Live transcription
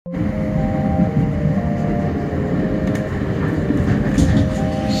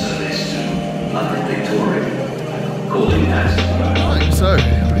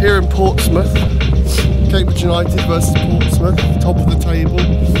Portsmouth. Cambridge United versus Portsmouth, top of the table.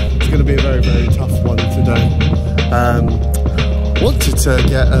 It's going to be a very, very tough one today. Wanted to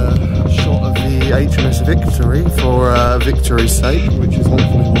get a shot of the HMS Victory for victory's sake, which is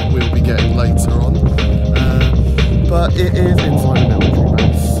hopefully what we'll be getting later on. But it is inside a military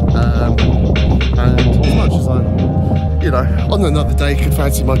base. And as much as I, you know, on another day could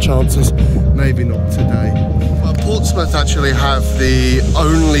fancy my chances, maybe not today. Well, Portsmouth actually have the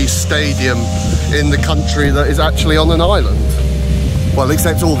only stadium in the country that is actually on an island. Well,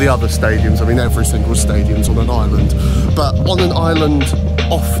 except all the other stadiums. I mean, every single stadium's on an island, but on an island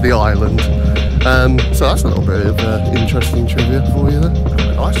off the island. So that's a little bit of interesting trivia for you there.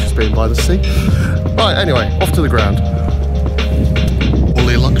 Nice, just being by the sea. Right, anyway, off to the ground. All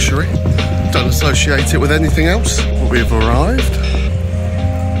the luxury. Don't associate it with anything else. We've arrived.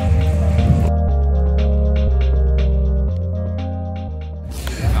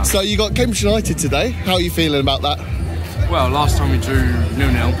 So you got Cambridge United today. How are you feeling about that? Well, last time we drew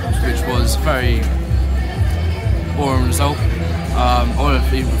 0-0, which was a very boring result. I would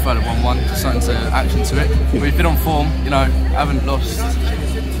have even preferred a 1-1, just something to action to it. We've been on form, you know, haven't lost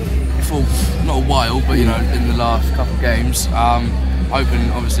for not a while, but you know, in the last couple of games.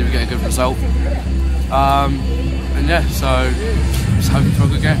 Hoping obviously we get a good result. And yeah, so just hoping for a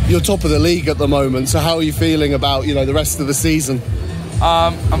good game. You're top of the league at the moment, so how are you feeling about, you know, the rest of the season?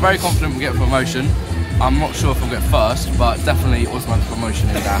 I'm very confident we'll get promotion. I'm not sure if we'll get first, but definitely automatic promotion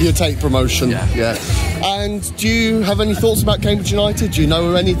in that. You'll take promotion, yeah. And do you have any thoughts about Cambridge United? Do you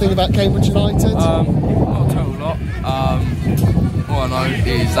know anything about Cambridge United? Not a total lot. All I know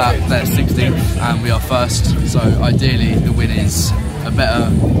is that they're 16th and we are first, so ideally the win is a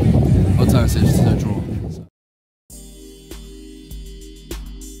better alternative to the draw.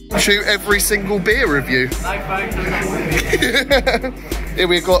 Shoot every single beer review. Here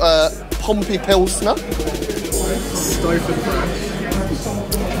we've got a Pompey Pilsner. That's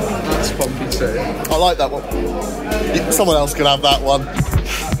Pompey too. I like that one. Someone else can have that one.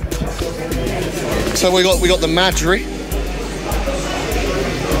 So we got the Madry.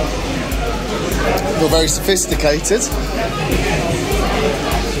 We're very sophisticated.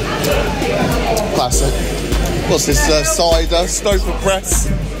 Classic. What's this? Cider, Stoker Press.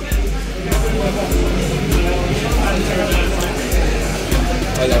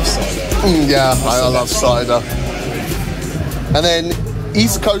 I love cider. Yeah, I love cider. And then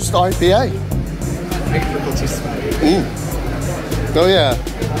East Coast IPA. Oh yeah.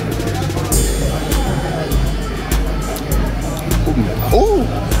 Ooh.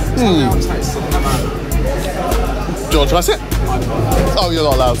 Do you want to try it? Oh, you're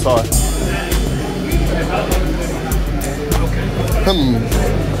not allowed, sorry.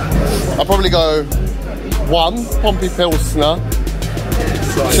 I'll probably go 1 Pompey Pilsner,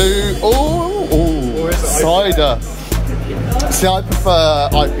 2 cider. See, I prefer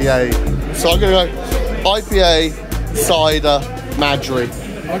IPA, so I'm going to go IPA, cider, Madry.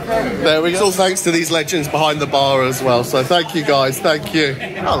 Okay. There we go. It's all thanks to these legends behind the bar as well, so thank you guys, thank you.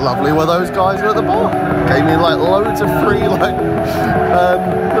 How lovely were those guys at the bar? Gave me like loads of free like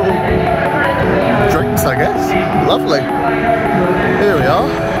little drinks, I guess. Lovely. Here we are.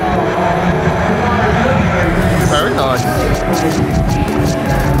 Very nice.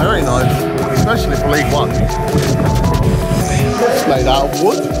 Very nice. Especially for League One. It's made out of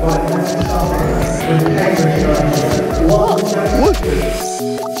wood. Wood.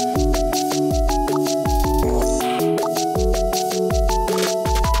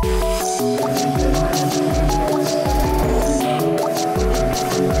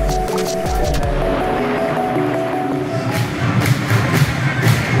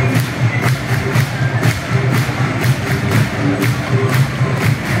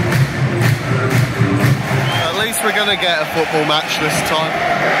 We're going to get a football match this time.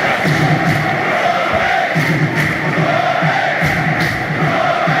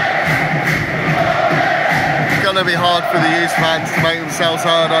 It's going to be hard for the youth fans to make themselves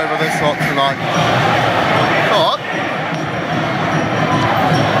heard over this lot tonight. What?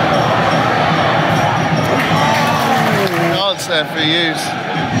 Chance there for youth.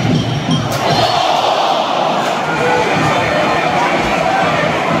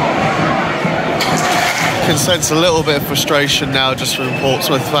 Can sense a little bit of frustration now just from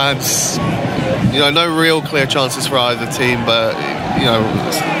Portsmouth fans. You know, no real clear chances for either team, but you know,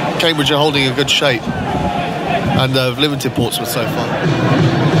 Cambridge are holding a good shape and have limited Portsmouth so far.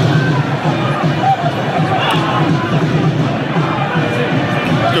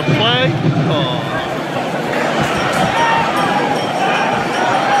 Good play. Oh.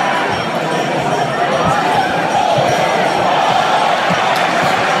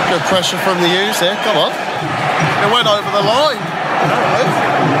 Good pressure from the U's here. Come on. It went over the line.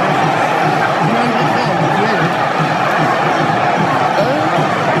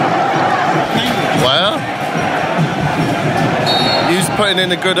 Well, U's putting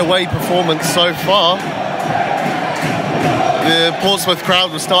in a good away performance so far. The Portsmouth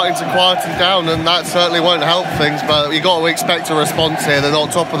crowd was starting to quieten down, and that certainly won't help things, but you've got to expect a response here. They're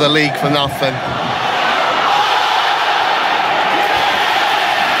not top of the league for nothing.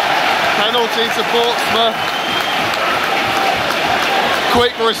 Penalty to Portsmouth.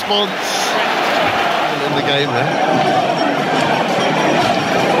 Quick response. In the game there.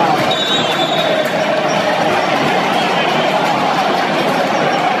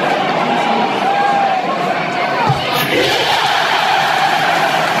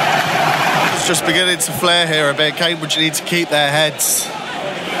 Just beginning to flare here a bit. Cambridge need to keep their heads.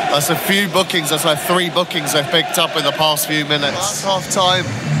 That's a few bookings, that's like 3 bookings they've picked up in the past few minutes. Half time,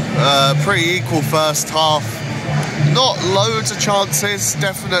 pretty equal first half. Not loads of chances,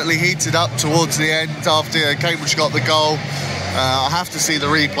 definitely heated up towards the end after Cambridge got the goal. I have to see the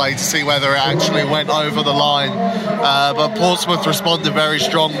replay to see whether it actually went over the line. But Portsmouth responded very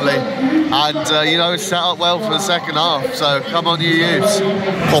strongly and, you know, set up well for the second half. So come on, you U's.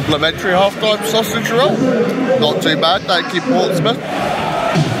 Complimentary half-time sausage roll. Not too bad, thank you, Portsmouth.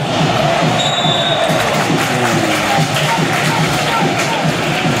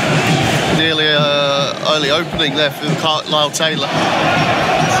 Nearly early opening there for Lyle Taylor.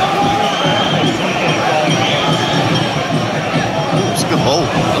 Good ball,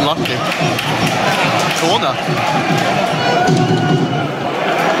 unlucky. Corner.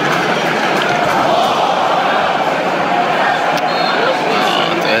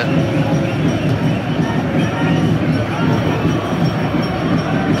 Oh dear.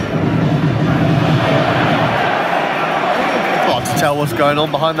 Hard to tell what's going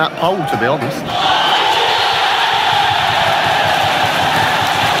on behind that pole, to be honest.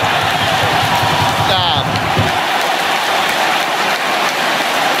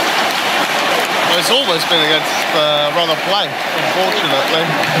 It's almost been against the run of play, unfortunately.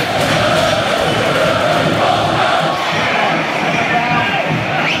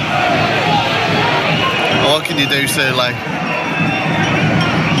 What can you do, Sule?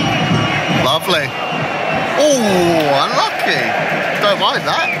 Lovely. Oh, unlucky. Don't mind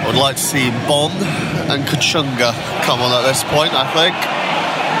that. I would like to see Bond and Kachunga come on at this point, I think.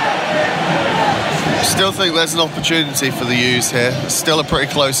 Still think there's an opportunity for the U's here. Still a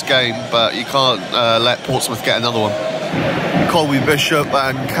pretty close game, but you can't let Portsmouth get another one. Colby Bishop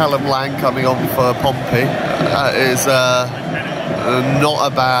and Callum Lang coming on for Pompey. That is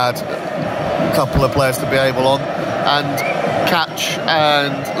not a bad couple of players to be able on. And Catch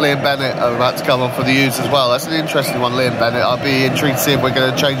and Liam Bennett are about to come on for the U's as well. That's an interesting one, Liam Bennett. I'll be intrigued to see if we're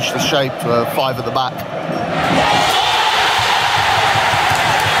going to change the shape to a 5 at the back.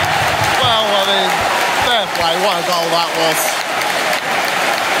 Well, I mean, fair play, what a goal that was.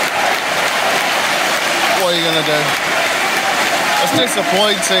 What are you going to do? It's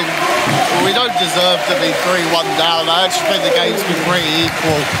disappointing. We don't deserve to be 3-1 down. I actually think the game's been pretty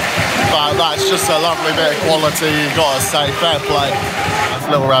equal, but that's just a lovely bit of quality, you've got to say. Fair play. That's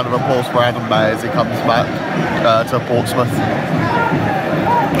a little round of applause for Adam Bay as he comes back to Portsmouth.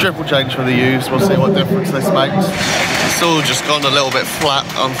 Triple change for the U's, we'll see what difference this makes. It's all just gone a little bit flat,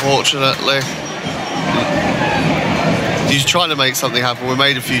 unfortunately. He's trying to make something happen. We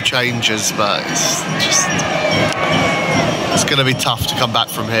made a few changes, but it's just... it's going to be tough to come back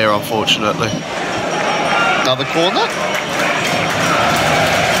from here, unfortunately. Another corner?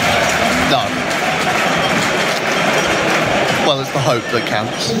 No. Well, it's the hope that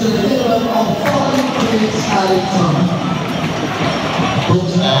counts.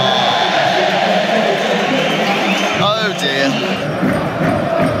 Oh dear.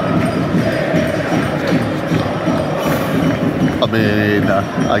 I mean,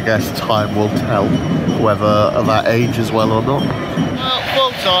 I guess time will tell whether that ages well or not. Well,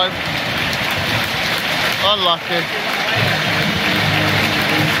 full time. Unlucky.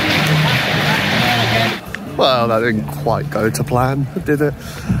 Well, that didn't quite go to plan, did it?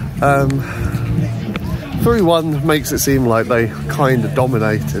 3-1 makes it seem like they kind of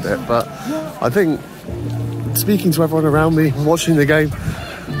dominated it, but I think, speaking to everyone around me, watching the game,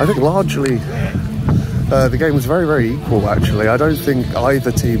 I think largely the game was very, very equal, actually. I don't think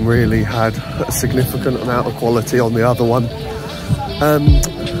either team really had a significant amount of quality on the other one.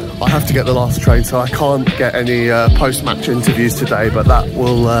 I have to get the last train, so I can't get any post-match interviews today, but that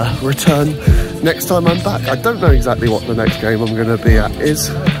will return next time I'm back. I don't know exactly what the next game I'm going to be at is.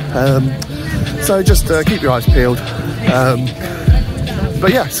 So just keep your eyes peeled.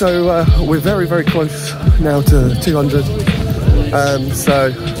 But yeah, so we're very, very close now to 200.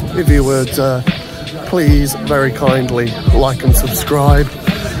 So if you would please very kindly like and subscribe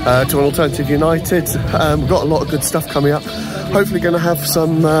to an Alternative United. We've got a lot of good stuff coming up. Hopefully going to have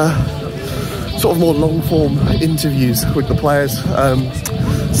some sort of more long form interviews with the players.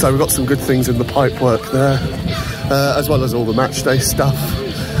 So we've got some good things in the pipework there, as well as all the match day stuff.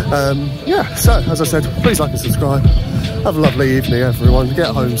 Yeah, so as I said, please like and subscribe. Have a lovely evening, everyone. Get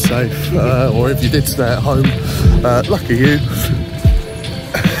home safe, or if you did stay at home, lucky you.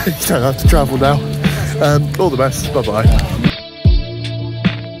 You don't have to travel now. All the best. Bye bye.